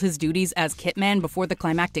fulfilled his duties as Kitman before the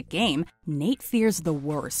climactic game, Nate fears the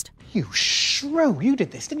worst. You shrew. You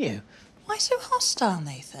did this, didn't you? Why so hostile,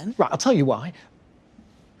 Nathan? Right, I'll tell you why.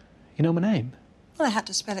 You know my name? Well, I had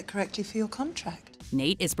to spell it correctly for your contract.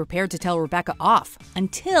 Nate is prepared to tell Rebecca off,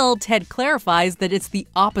 until Ted clarifies that it's the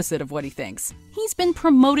opposite of what he thinks. He's been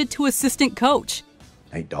promoted to assistant coach.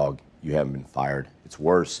 Hey, dog, you haven't been fired. It's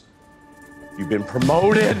worse. You've been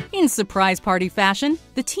promoted! In surprise party fashion,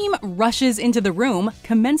 the team rushes into the room,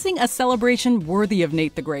 commencing a celebration worthy of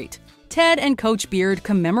Nate the Great. Ted and Coach Beard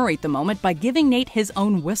commemorate the moment by giving Nate his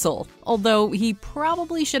own whistle, although he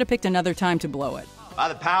probably should have picked another time to blow it. By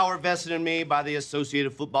the power vested in me by the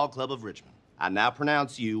Associated Football Club of Richmond, I now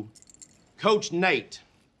pronounce you Coach Nate.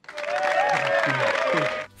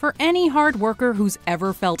 For any hard worker who's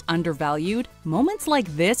ever felt undervalued, moments like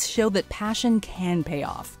this show that passion can pay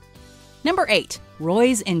off. Number 8.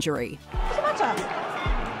 Roy's injury. What's the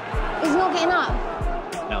matter? He's not getting up.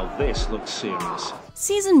 Now this looks serious.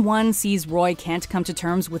 Season 1 sees Roy can't come to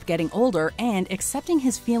terms with getting older and accepting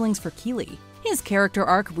his feelings for Keely. His character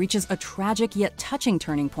arc reaches a tragic yet touching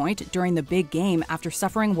turning point during the big game after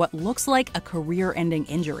suffering what looks like a career-ending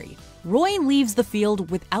injury. Roy leaves the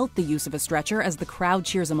field without the use of a stretcher as the crowd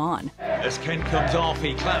cheers him on. As Ken comes off,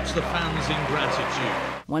 he claps the fans in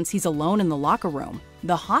gratitude. Once he's alone in the locker room,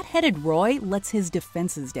 the hot-headed Roy lets his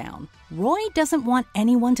defenses down. Roy doesn't want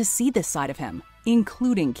anyone to see this side of him,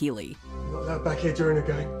 including Keely. Not allowed back here during a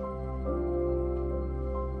game.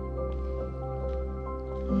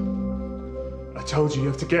 I told you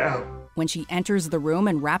have to get out. When she enters the room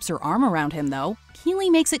and wraps her arm around him, though, Keely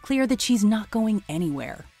makes it clear that she's not going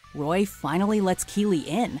anywhere. Roy finally lets Keely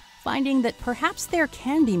in, finding that perhaps there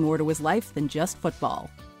can be more to his life than just football.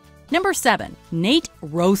 Number 7. Nate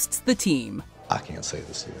roasts the team. I can't say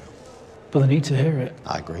this to you. But they need to hear it.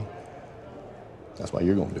 I agree. That's why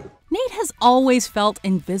you're going to do it. Nate has always felt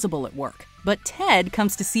invisible at work, but Ted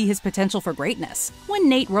comes to see his potential for greatness. When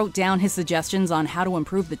Nate wrote down his suggestions on how to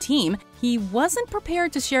improve the team, he wasn't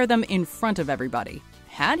prepared to share them in front of everybody.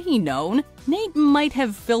 Had he known, Nate might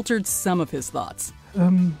have filtered some of his thoughts.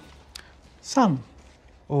 Sam.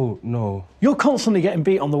 Oh, no. You're constantly getting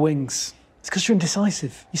beat on the wings. It's because you're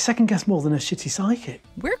indecisive. You second-guess more than a shitty psychic.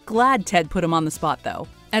 We're glad Ted put him on the spot, though,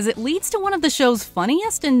 as it leads to one of the show's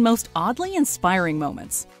funniest and most oddly inspiring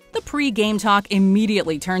moments. The pre-game talk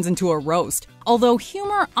immediately turns into a roast, although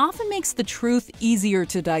humor often makes the truth easier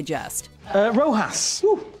to digest. Rojas.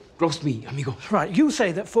 Roast me, amigo. Right, you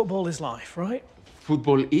say that football is life, right?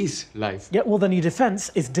 Football is life. Yeah, well then your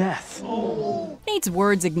defense is death. Nate's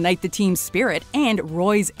words ignite the team's spirit and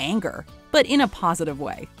Roy's anger, but in a positive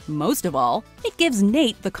way. Most of all, it gives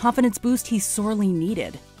Nate the confidence boost he sorely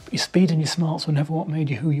needed. But your speed and your smarts were never what made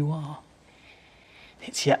you who you are.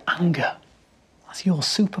 It's your anger. That's your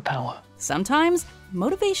superpower. Sometimes,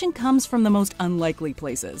 motivation comes from the most unlikely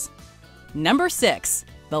places. Number 6.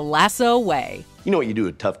 The Lasso Way. You know what you do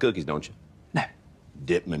with tough cookies, don't you? No.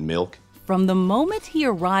 Dip them in milk. From the moment he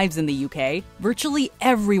arrives in the UK, virtually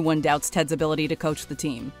everyone doubts Ted's ability to coach the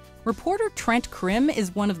team. Reporter Trent Krim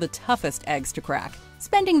is one of the toughest eggs to crack.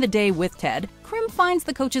 Spending the day with Ted, Krim finds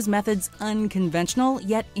the coach's methods unconventional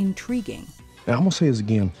yet intriguing. Now, I'm going to say this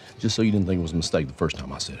again, just so you didn't think it was a mistake the first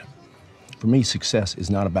time I said it. For me, success is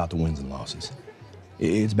not about the wins and losses.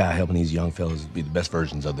 It's about helping these young fellas be the best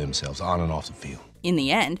versions of themselves on and off the field. In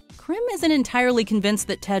the end, Krim isn't entirely convinced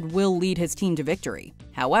that Ted will lead his team to victory.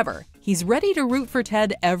 However, he's ready to root for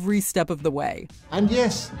Ted every step of the way. And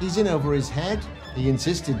yes, he's in over his head. He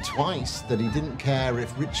insisted twice that he didn't care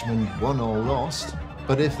if Richmond won or lost.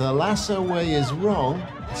 But if the Lasso way is wrong,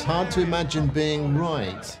 it's hard to imagine being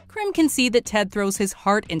right. Krim can see that Ted throws his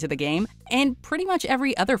heart into the game and pretty much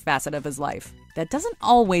every other facet of his life. That doesn't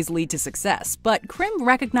always lead to success, but Krim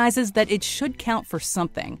recognizes that it should count for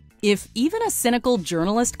something. If even a cynical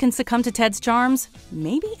journalist can succumb to Ted's charms,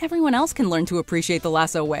 maybe everyone else can learn to appreciate the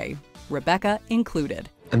Lasso way, Rebecca included.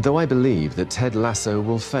 And though I believe that Ted Lasso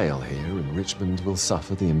will fail here and Richmond will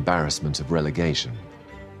suffer the embarrassment of relegation,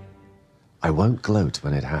 I won't gloat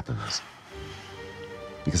when it happens,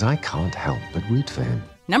 because I can't help but root for him.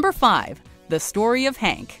 Number 5. The Story of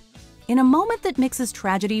Hank. In a moment that mixes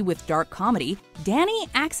tragedy with dark comedy, Danny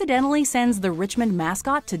accidentally sends the Richmond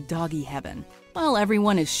mascot to doggy heaven. While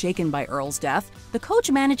everyone is shaken by Earl's death, the coach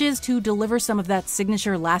manages to deliver some of that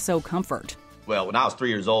signature Lasso comfort. Well, when I was 3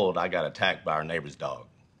 years old, I got attacked by our neighbor's dog.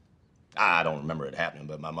 I don't remember it happening,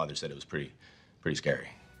 but my mother said it was pretty scary.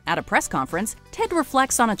 At a press conference, Ted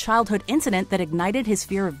reflects on a childhood incident that ignited his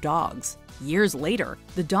fear of dogs. Years later,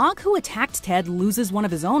 the dog who attacked Ted loses one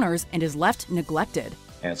of his owners and is left neglected.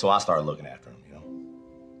 And so I started looking after him,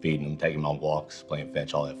 feeding him, taking him on walks, playing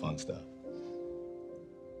fetch, all that fun stuff.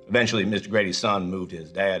 Eventually, Mr. Grady's son moved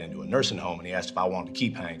his dad into a nursing home, and he asked if I wanted to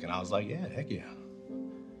keep Hank, and I was like, yeah, heck yeah.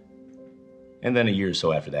 And then a year or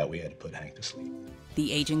so after that, we had to put Hank to sleep.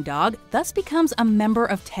 The aging dog thus becomes a member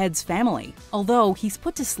of Ted's family, although he's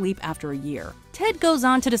put to sleep after a year. Ted goes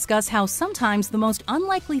on to discuss how sometimes the most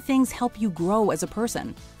unlikely things help you grow as a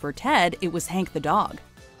person. For Ted, it was Hank the dog.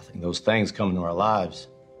 I think those things come into our lives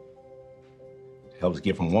to help us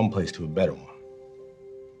get from one place to a better one.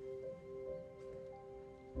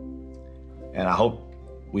 And I hope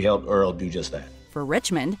we helped Earl do just that. For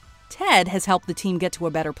Richmond, Ted has helped the team get to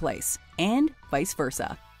a better place, and vice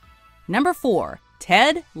versa. Number 4.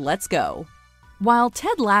 Ted, Let's Go. While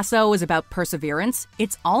Ted Lasso is about perseverance,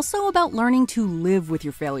 it's also about learning to live with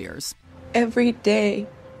your failures. Every day,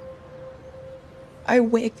 I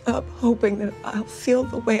wake up hoping that I'll feel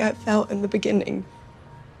the way I felt in the beginning.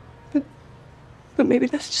 But maybe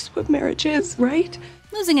that's just what marriage is, right?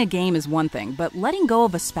 Losing a game is one thing, but letting go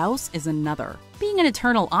of a spouse is another. Being an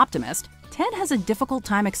eternal optimist, Ted has a difficult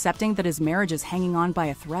time accepting that his marriage is hanging on by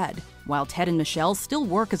a thread. While Ted and Michelle still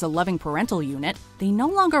work as a loving parental unit, they no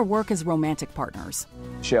longer work as romantic partners.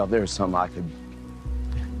 Michelle, there's something I could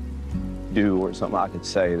do or something I could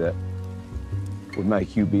say that would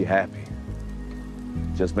make you be happy.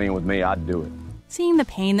 Just being with me, I'd do it. Seeing the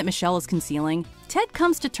pain that Michelle is concealing, Ted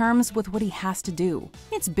comes to terms with what he has to do.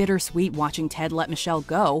 It's bittersweet watching Ted let Michelle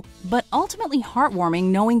go, but ultimately heartwarming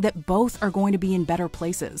knowing that both are going to be in better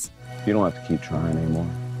places. You don't have to keep trying anymore.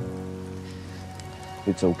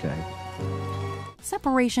 It's okay.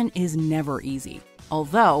 Separation is never easy,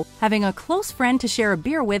 although having a close friend to share a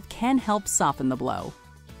beer with can help soften the blow.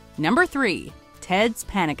 Number 3, Ted's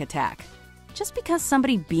panic attack. Just because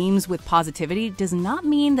somebody beams with positivity does not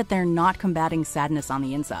mean that they're not combating sadness on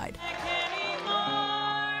the inside.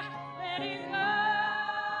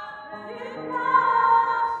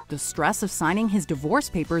 The stress of signing his divorce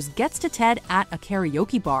papers gets to Ted at a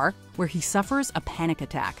karaoke bar where he suffers a panic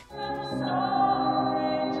attack.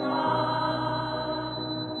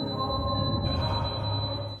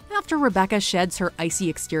 After Rebecca sheds her icy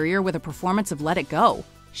exterior with a performance of Let It Go,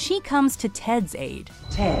 she comes to Ted's aid.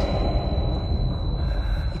 Ted.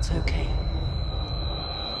 It's okay.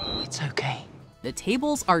 It's okay. The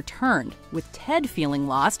tables are turned, with Ted feeling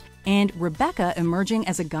lost and Rebecca emerging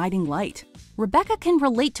as a guiding light. Rebecca can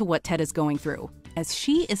relate to what Ted is going through, as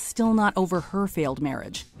she is still not over her failed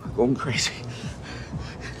marriage. I'm going crazy.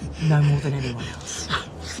 No more than anyone else.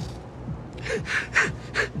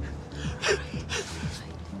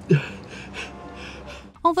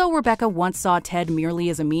 Although Rebecca once saw Ted merely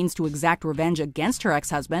as a means to exact revenge against her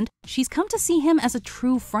ex-husband, she's come to see him as a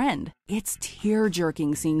true friend. It's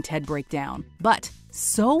tear-jerking seeing Ted break down, but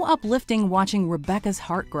so uplifting watching Rebecca's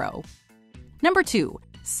heart grow. Number 2,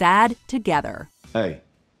 sad together. Hey,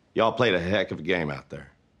 y'all played a heck of a game out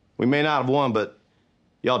there. We may not have won, but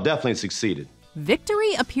y'all definitely succeeded.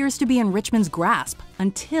 Victory appears to be in Richmond's grasp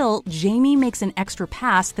until Jamie makes an extra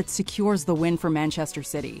pass that secures the win for Manchester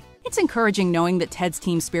City. It's encouraging knowing that Ted's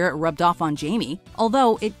team spirit rubbed off on Jamie,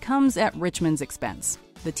 although it comes at Richmond's expense.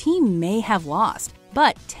 The team may have lost,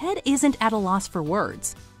 but Ted isn't at a loss for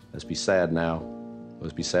words. Let's be sad now.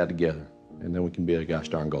 Let's be sad together, and then we can be a gosh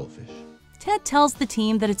darn goldfish. Ted tells the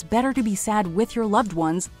team that it's better to be sad with your loved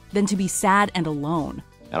ones than to be sad and alone.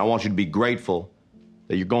 And I want you to be grateful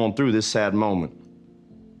that you're going through this sad moment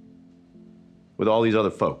with all these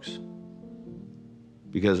other folks.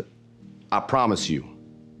 Because I promise you,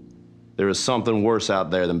 there is something worse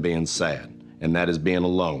out there than being sad, and that is being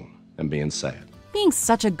alone and being sad. Being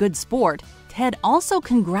such a good sport, Ted also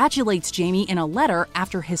congratulates Jamie in a letter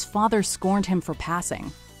after his father scorned him for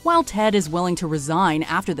passing. While Ted is willing to resign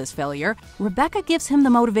after this failure, Rebecca gives him the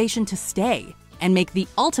motivation to stay and make the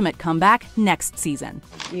ultimate comeback next season.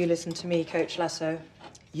 You listen to me, Coach Lasso.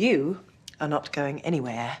 You are not going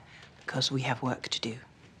anywhere because we have work to do.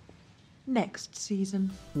 Next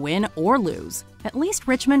season. Win or lose, at least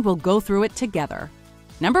Richmond will go through it together.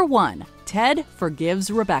 Number 1, Ted forgives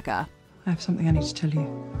Rebecca. I have something I need to tell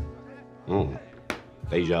you.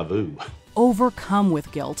 Deja vu. Overcome with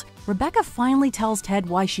guilt, Rebecca finally tells Ted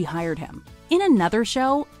why she hired him. In another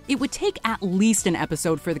show, it would take at least an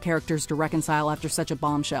episode for the characters to reconcile after such a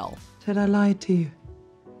bombshell. Ted, I lied to you.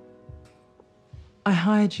 I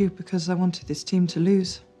hired you because I wanted this team to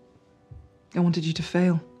lose. I wanted you to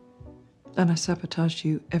fail. And I sabotaged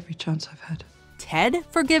you every chance I've had. Ted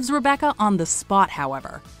forgives Rebecca on the spot,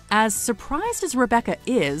 however. As surprised as Rebecca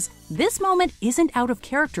is, this moment isn't out of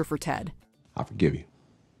character for Ted. I forgive you.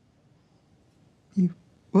 You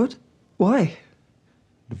what? Why?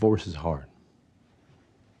 Divorce is hard.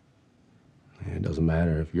 And it doesn't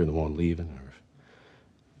matter if you're the one leaving or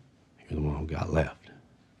if you're the one who got left.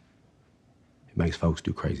 It makes folks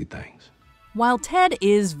do crazy things. While Ted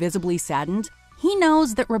is visibly saddened, he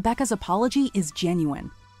knows that Rebecca's apology is genuine.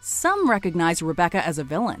 Some recognize Rebecca as a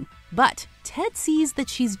villain, but Ted sees that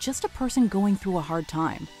she's just a person going through a hard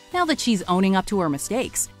time. Now that she's owning up to her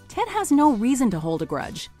mistakes, Ted has no reason to hold a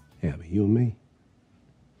grudge. Yeah, but you and me,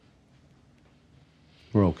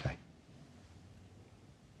 we're okay.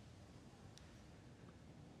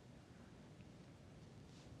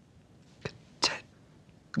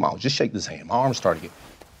 Come on, just shake this hand. My arms start again.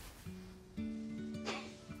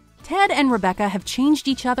 Ted and Rebecca have changed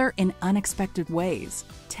each other in unexpected ways.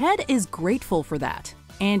 Ted is grateful for that,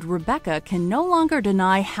 and Rebecca can no longer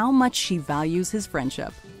deny how much she values his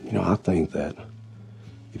friendship. You know, I think that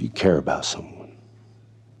if you care about someone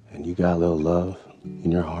and you got a little love,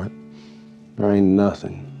 in your heart, there ain't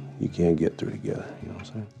nothing you can't get through together, you know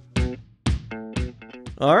what I'm saying?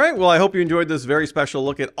 All right, well, I hope you enjoyed this very special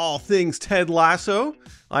look at all things Ted Lasso.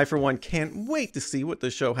 I, for one, can't wait to see what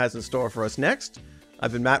the show has in store for us next.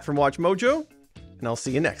 I've been Matt from MsMojo, and I'll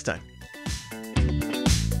see you next time.